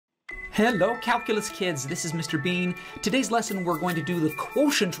Hello calculus kids, this is Mr. Bean. Today's lesson we're going to do the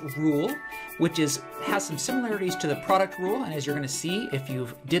quotient rule, which has some similarities to the product rule, and as you're going to see if you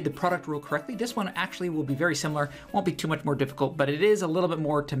did the product rule correctly, this one actually will be very similar, won't be too much more difficult, but it is a little bit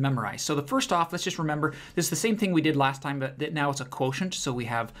more to memorize. So first off, let's just remember this is the same thing we did last time, but now it's a quotient, so we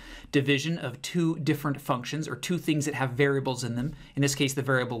have division of two different functions or two things that have variables in them. In this case the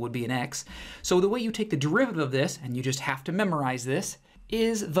variable would be an x. So the way you take the derivative of this, and you just have to memorize this,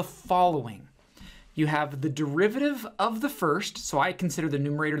 is the following. You have the derivative of the first, so I consider the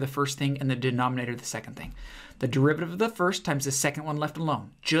numerator the first thing and the denominator the second thing. The derivative of the first times the second one left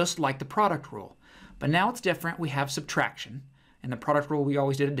alone, just like the product rule. But now it's different. We have subtraction. In the product rule we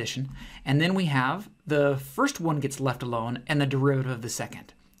always did addition. And then we have the first one gets left alone and the derivative of the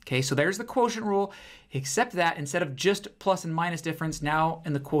second. Okay, so there's the quotient rule, except that instead of just plus and minus difference, now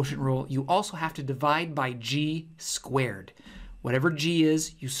in the quotient rule you also have to divide by g squared. Whatever g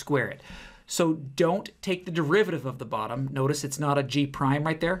is, you square it. So don't take the derivative of the bottom. Notice it's not a g prime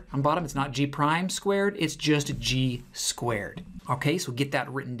right there on bottom. It's not g prime squared. It's just g squared. Okay, so get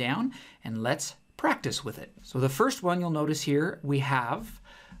that written down and let's practice with it. So the first one you'll notice here we have,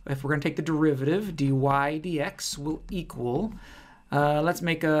 if we're going to take the derivative, dy dx will equal, let's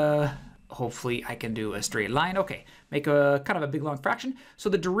make a, hopefully I can do a straight line. Okay, make a kind of a big long fraction. So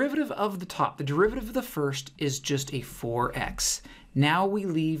the derivative of the top, the derivative of the first is just a 4x. Now we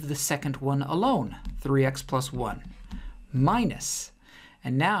leave the second one alone, 3x plus 1, minus.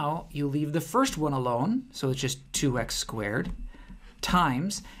 And now you leave the first one alone, so it's just 2x squared,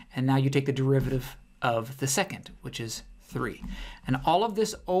 times, and now you take the derivative of the second, which is 3. And all of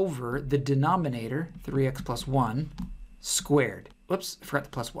this over the denominator, 3x plus 1, squared. Whoops, I forgot the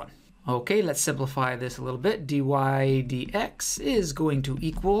plus 1. Okay, let's simplify this a little bit. dy dx is going to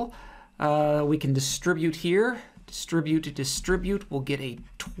equal, we can distribute here, distribute, we'll get a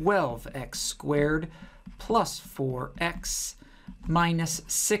 12x squared plus 4x minus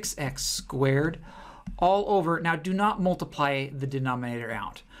 6x squared all over. Now do not multiply the denominator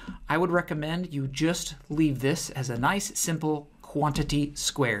out. I would recommend you just leave this as a nice simple quantity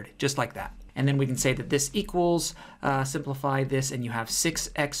squared, just like that. And then we can say that this equals, simplify this, and you have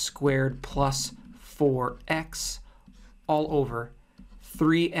 6x squared plus 4x all over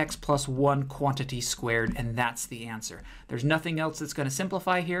 3x plus 1 quantity squared, and that's the answer. There's nothing else that's going to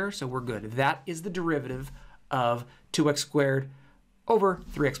simplify here, so we're good. That is the derivative of 2x squared over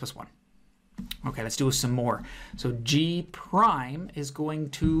 3x plus 1. Okay, let's do some more. So g prime is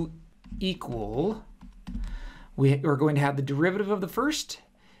going to equal, we're going to have the derivative of the first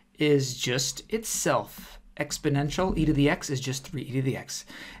is just itself. Exponential e to the x is just 3e to the x.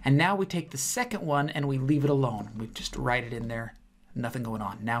 And now we take the second one and we leave it alone. We just write it in there, nothing going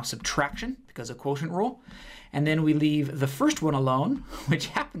on. Now subtraction, because of quotient rule. And then we leave the first one alone, which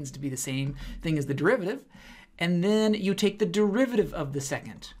happens to be the same thing as the derivative. And then you take the derivative of the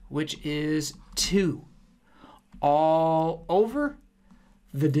second, which is 2, all over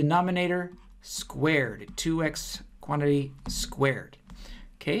the denominator squared, 2x quantity squared.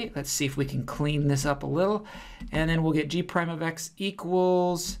 Okay, let's see if we can clean this up a little. And then we'll get g prime of x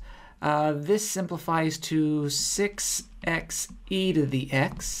equals, this simplifies to 6x e to the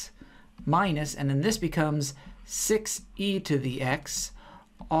x minus, and then this becomes 6e to the x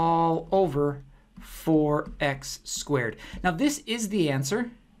all over 4x squared. Now this is the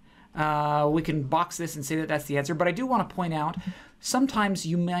answer. We can box this and say that that's the answer, but I do want to point out sometimes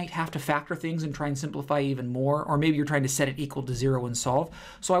you might have to factor things and try and simplify even more, or maybe you're trying to set it equal to 0 and solve.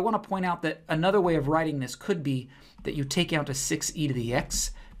 So I want to point out that another way of writing this could be that you take out a 6e to the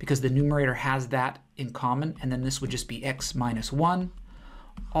x because the numerator has that in common, and then this would just be x minus 1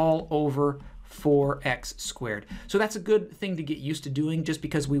 all over 4x squared. So that's a good thing to get used to doing, just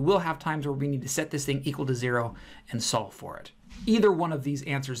because we will have times where we need to set this thing equal to 0 and solve for it. Either one of these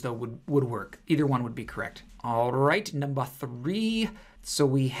answers, though, would work. Either one would be correct. All right, number 3. So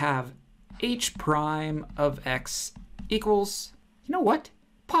we have h prime of x equals, you know what?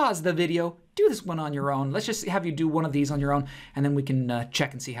 Pause the video. Do this one on your own. Let's just have you do one of these on your own, and then we can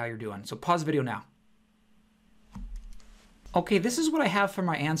check and see how you're doing. So pause the video now. Okay, this is what I have for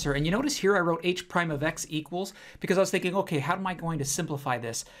my answer, and you notice here I wrote h prime of x equals because I was thinking, okay, how am I going to simplify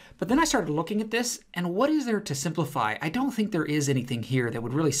this? But then I started looking at this, and what is there to simplify? I don't think there is anything here that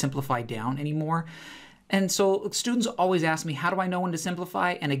would really simplify down anymore. And so students always ask me, how do I know when to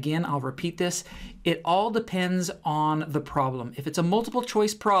simplify? And again, I'll repeat this. It all depends on the problem. If it's a multiple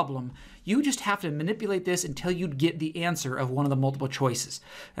choice problem, you just have to manipulate this until you get the answer of one of the multiple choices.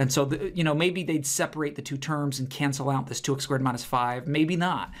 And so, maybe they'd separate the two terms and cancel out this 2x squared minus 5. Maybe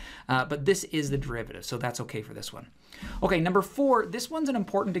not. But this is the derivative, so that's okay for this one. Okay, number 4, this one's an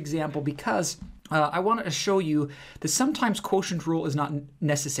important example because I wanted to show you that sometimes quotient rule is not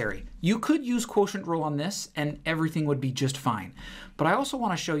necessary. You could use quotient rule on this and everything would be just fine. But I also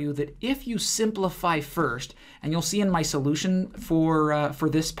want to show you that if you simplify first, and you'll see in my solution for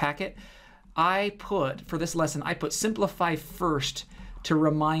this packet, for this lesson, I put simplify first to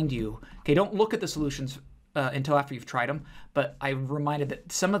remind you. Okay, don't look at the solutions until after you've tried them, but I reminded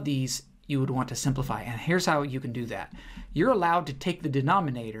that some of these you would want to simplify. And here's how you can do that. You're allowed to take the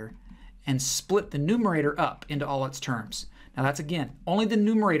denominator and split the numerator up into all its terms. Now that's, again, only the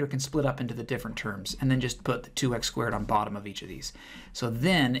numerator can split up into the different terms, and then just put the 2x squared on bottom of each of these. So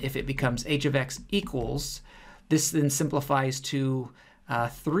then if it becomes h of x equals, this then simplifies to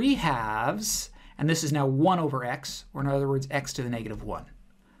 3 halves, and this is now 1 over x, or in other words, x to the negative 1,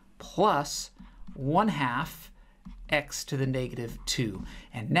 plus 1 half x to the negative 2.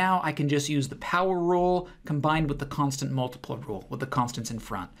 And now I can just use the power rule combined with the constant multiple rule with the constants in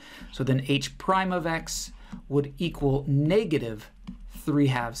front. So then h prime of x would equal negative 3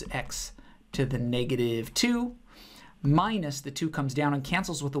 halves x to the negative 2, minus the 2 comes down and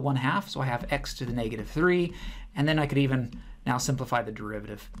cancels with the 1 half, so I have x to the negative 3, and then I could even now simplify the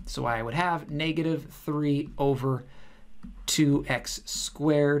derivative. So I would have negative 3 over 2x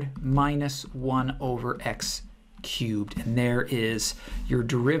squared minus 1 over x cubed. And there is your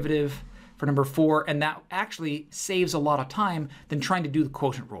derivative for number 4. And that actually saves a lot of time than trying to do the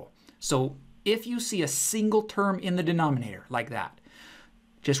quotient rule. So if you see a single term in the denominator like that,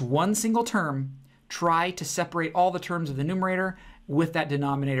 just one single term, try to separate all the terms of the numerator with that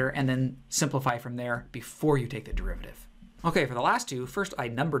denominator and then simplify from there before you take the derivative. Okay, for the last two, first I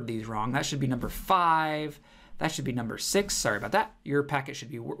numbered these wrong. That should be number 5. That should be number 6. Sorry about that. Your packet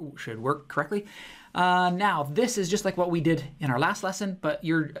should work correctly. Now, this is just like what we did in our last lesson, but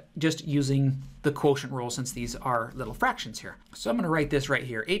you're just using the quotient rule since these are little fractions here. So I'm going to write this right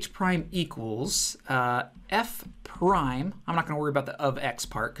here. H prime equals f prime. I'm not going to worry about the of x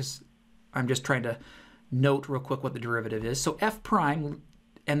part because I'm just trying to note real quick what the derivative is. So f prime,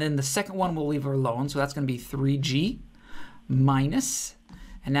 and then the second one we'll leave alone. So that's going to be 3g minus,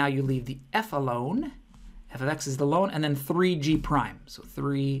 and now you leave the f alone. F of x is the lone, and then 3g prime. So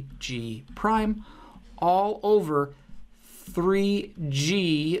 3g prime all over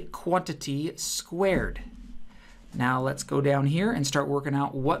 3g quantity squared. Now let's go down here and start working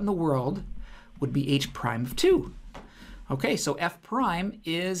out what in the world would be h prime of 2. Okay, so f prime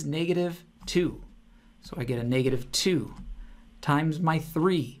is negative 2. So I get a negative 2 times my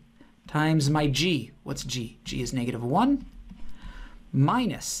 3 times my g. What's g? G is negative 1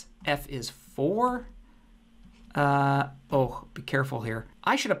 minus f is 4. Oh, be careful here.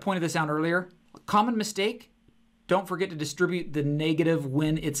 I should have pointed this out earlier. Common mistake, don't forget to distribute the negative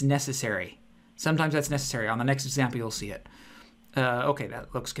when it's necessary. Sometimes that's necessary. On the next example, you'll see it. Okay,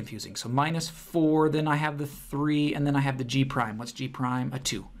 that looks confusing. So minus 4, then I have the 3, and then I have the g prime. What's g prime? A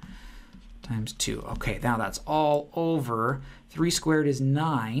 2 times 2. Okay, now that's all over. 3 squared is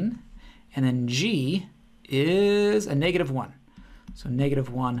 9, and then g is a negative 1. So negative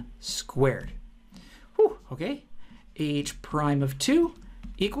 1 squared. Whew, okay, h prime of 2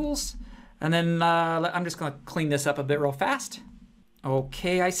 equals, and then I'm just going to clean this up a bit real fast.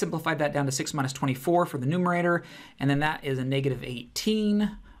 Okay, I simplified that down to 6 minus 24 for the numerator, and then that is a negative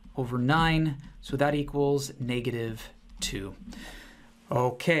 18 over 9, so that equals negative 2.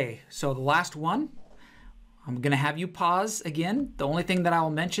 Okay, so the last one, I'm going to have you pause again. The only thing that I will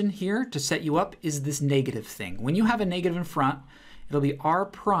mention here to set you up is this negative thing. When you have a negative in front, it'll be r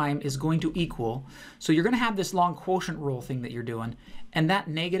prime is going to equal. So you're going to have this long quotient rule thing that you're doing, and that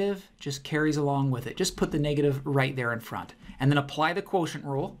negative just carries along with it. Just put the negative right there in front, and then apply the quotient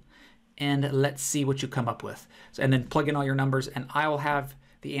rule, and let's see what you come up with. So, and then plug in all your numbers, and I will have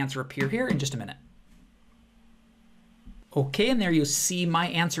the answer appear here in just a minute. Okay, and there you see my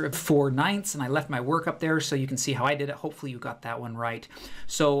answer of 4/9, and I left my work up there so you can see how I did it. Hopefully you got that one right.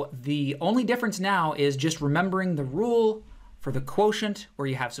 So the only difference now is just remembering the rule for the quotient where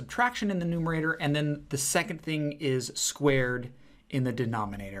you have subtraction in the numerator, and then the second thing is squared in the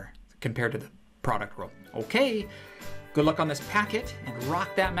denominator compared to the product rule. Okay, good luck on this packet and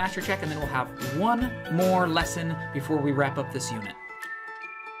rock that master check, and then we'll have one more lesson before we wrap up this unit.